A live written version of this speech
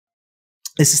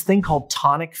It's this thing called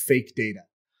Tonic fake data.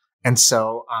 And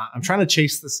so I'm trying to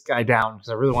chase this guy down because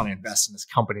I really want to invest in this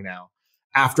company now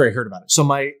after I heard about it. So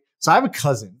I have a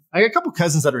cousin. I got a couple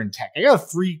cousins that are in tech. I got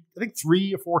three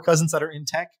or four cousins that are in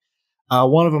tech.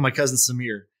 One of them, my cousin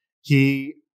Samir,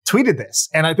 he tweeted this.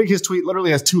 And I think his tweet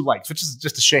literally has 2 likes, which is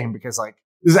just a shame because like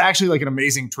this is actually like an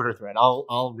amazing Twitter thread.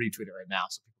 I'll retweet it right now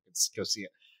so people can go see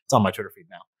it. It's on my Twitter feed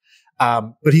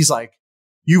now. But he's like,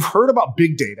 you've heard about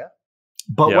big data,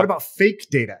 but what about fake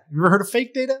data? Have you ever heard of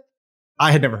fake data?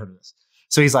 I had never heard of this.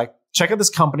 So he's like, check out this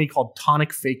company called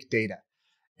Tonic Fake Data.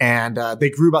 And they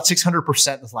grew about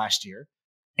 600% this last year.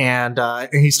 And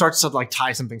he starts to like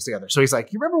tie some things together. So he's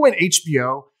like, you remember when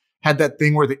HBO had that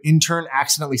thing where the intern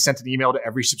accidentally sent an email to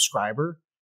every subscriber?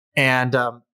 And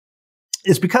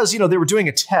it's because, they were doing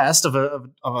a test of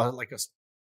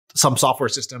some software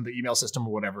system, the email system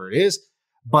or whatever it is.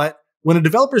 But when a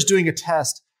developer is doing a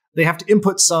test, they have to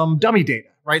input some dummy data,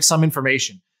 right? Some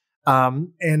information.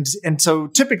 And so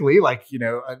typically like,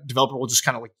 a developer will just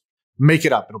kind of like make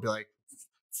it up. It'll be like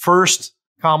first,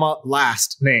 comma,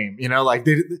 last name, like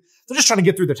they're just trying to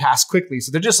get through the task quickly.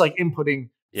 So they're just like inputting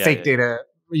fake data,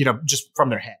 just from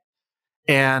their head.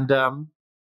 And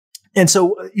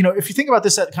so, if you think about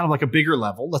this at kind of like a bigger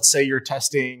level, let's say you're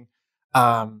testing,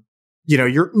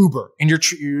 your Uber and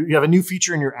you have a new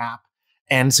feature in your app.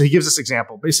 And so he gives this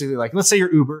example, basically like, let's say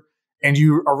you're Uber and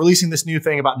you are releasing this new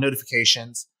thing about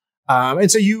notifications.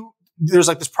 And so there's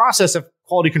like this process of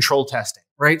quality control testing,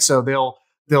 right? So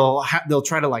they'll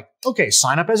try to like, okay,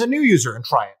 sign up as a new user and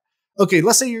try it. Okay,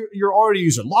 let's say you're already a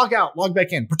user, log out, log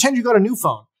back in, pretend you got a new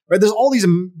phone, right? There's all these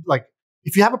like,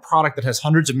 if you have a product that has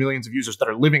hundreds of millions of users that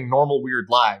are living normal, weird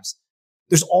lives,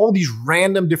 there's all these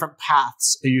random different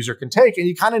paths a user can take, and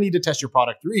you kind of need to test your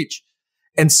product through each.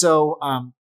 And so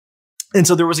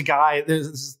there was a guy,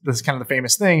 this is kind of the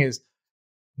famous thing is,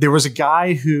 there was a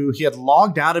guy who he had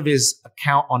logged out of his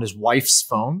account on his wife's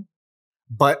phone.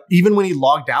 But even when he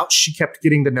logged out, she kept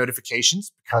getting the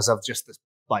notifications because of just this,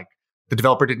 like the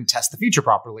developer didn't test the feature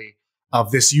properly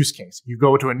of this use case. You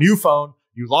go to a new phone,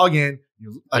 you log in,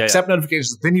 you accept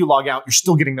notifications, then you log out, you're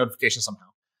still getting notifications somehow.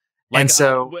 Like, and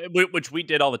so, which we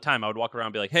did all the time. I would walk around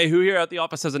and be like, hey, who here at the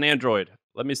office has an Android?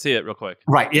 Let me see it real quick.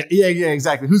 Right. Yeah,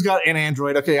 exactly. Who's got an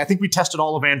Android? Okay, I think we tested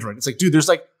all of Android. It's like, dude, there's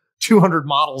like 200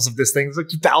 models of this thing. There's like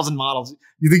 2,000 models.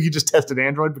 You think you just tested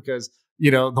Android because,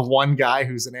 the one guy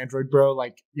who's an Android bro,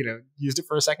 used it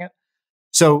for a second?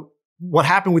 So what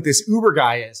happened with this Uber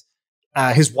guy is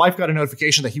his wife got a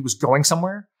notification that he was going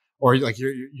somewhere, or like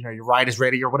your ride is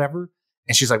ready or whatever.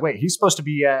 And she's like, wait, he's supposed to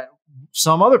be at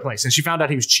some other place. And she found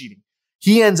out he was cheating.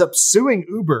 He ends up suing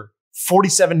Uber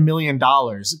 $47 million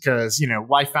because,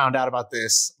 wife found out about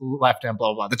this, left him, blah,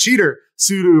 blah, blah. The cheater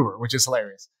sued Uber, which is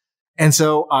hilarious. And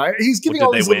so he's giving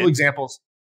all these little examples.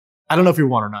 I don't know if he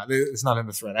won or not. It's not in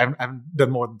the thread. I haven't done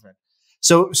more than thread.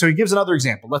 So he gives another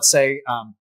example. Let's say,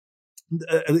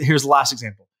 here's the last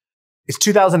example. It's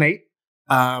 2008.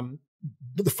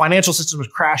 The financial system is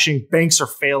crashing. Banks are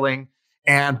failing.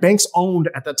 And banks owned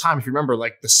at that time, if you remember,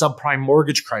 like the subprime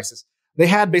mortgage crisis, they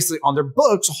had basically on their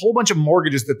books a whole bunch of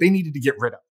mortgages that they needed to get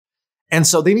rid of. And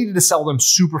so they needed to sell them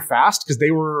super fast because they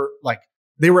were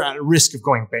at risk of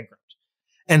going bankrupt.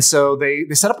 And so they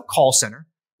set up a call center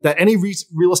that any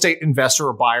real estate investor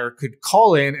or buyer could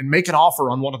call in and make an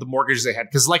offer on one of the mortgages they had.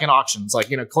 Because it's like an auction. It's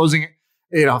like, closing,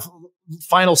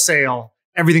 final sale,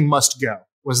 everything must go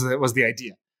was the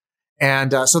idea.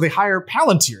 And so they hire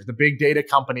Palantir, the big data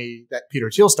company that Peter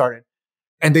Thiel started.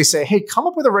 And they say, hey, come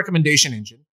up with a recommendation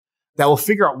engine that will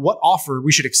figure out what offer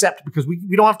we should accept because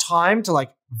we don't have time to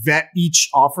like vet each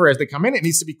offer as they come in. It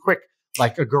needs to be quick,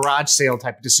 like a garage sale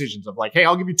type of decisions of like, hey,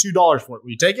 I'll give you $2 for it.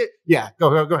 Will you take it? Yeah,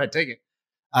 go ahead, take it.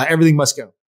 Everything must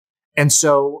go. And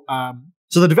so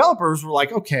the developers were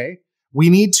like, okay, we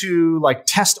need to like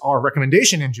test our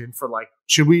recommendation engine for like,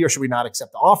 should we or should we not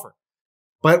accept the offer?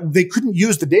 But they couldn't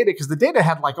use the data because the data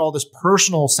had like all this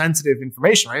personal sensitive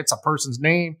information, right? It's a person's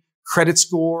name, credit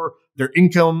score, their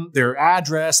income, their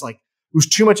address. Like it was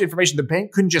too much information. The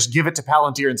bank couldn't just give it to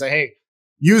Palantir and say, hey,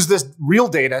 use this real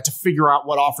data to figure out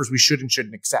what offers we should and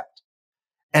shouldn't accept.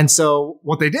 And so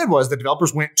what they did was the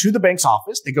developers went to the bank's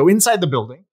office. They go inside the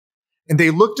building and they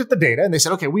looked at the data and they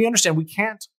said, okay, we understand we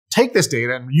can't take this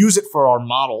data and use it for our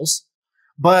models,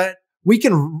 but we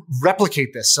can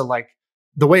replicate this. So like,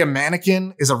 the way a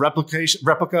mannequin is a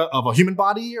replica of a human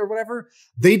body or whatever,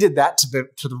 they did that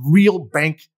to the real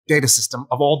bank data system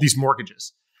of all these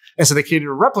mortgages. And so they created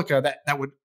a replica that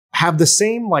would have the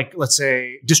same, like, let's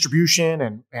say,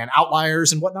 distribution and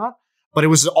outliers and whatnot, but it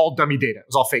was all dummy data. It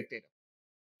was all fake data.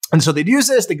 And so they'd use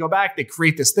this, they go back, they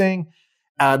create this thing,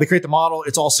 they create the model,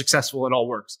 it's all successful, it all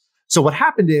works. So what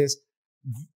happened is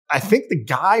I think the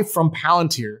guy from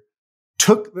Palantir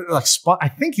took I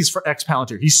think he's for ex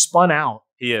Palantir. He spun out.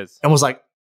 He is. And was like,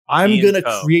 I'm going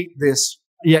to create this.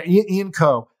 Yeah, Ian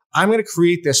Coe. I'm going to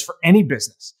create this for any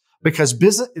business because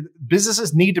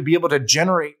businesses need to be able to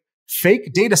generate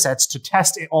fake data sets to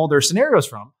test all their scenarios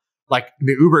from. Like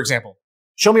the Uber example.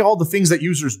 Show me all the things that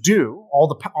users do, all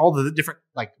the different,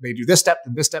 like they do this step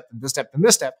and this step and this step and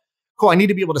this step. Cool. I need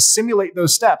to be able to simulate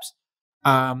those steps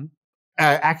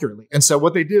accurately. And so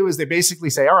what they do is they basically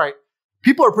say, all right,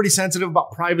 people are pretty sensitive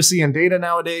about privacy and data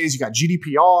nowadays. You got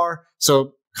GDPR.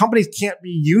 So companies can't be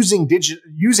using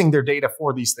their data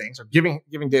for these things or giving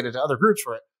data to other groups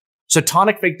for it. So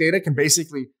Tonic fake data can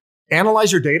basically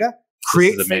analyze your data,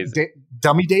 create fake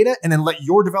dummy data, and then let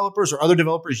your developers or other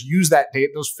developers use that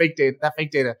data, that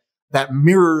fake data that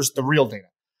mirrors the real data.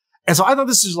 And so I thought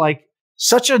this is like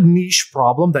such a niche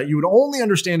problem that you would only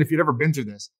understand if you'd ever been through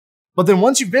this. But then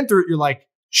once you've been through it, you're like,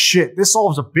 shit, this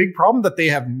solves a big problem that they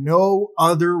have no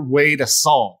other way to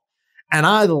solve. And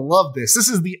I love this. This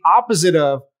is the opposite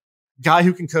of guy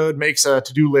who can code makes a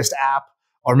to-do list app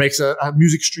or makes a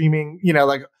music streaming,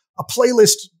 like a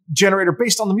playlist generator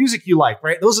based on the music you like,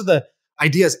 right? Those are the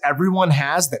ideas everyone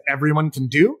has that everyone can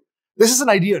do. This is an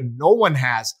idea no one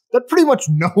has that pretty much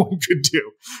no one could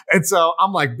do. And so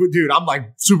I'm like, dude, I'm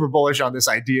like super bullish on this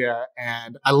idea.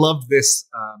 And I love this.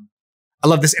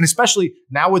 And especially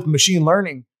now with machine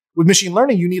learning,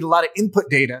 you need a lot of input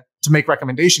data to make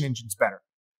recommendation engines better.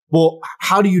 Well,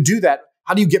 how do you do that?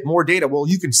 How do you get more data? Well,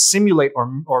 you can simulate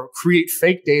or create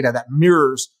fake data that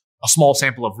mirrors a small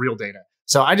sample of real data.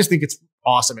 So I just think it's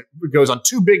awesome. It goes on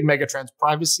two big mega trends,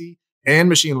 privacy and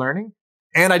machine learning.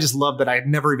 And I just love that I had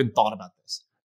never even thought about this.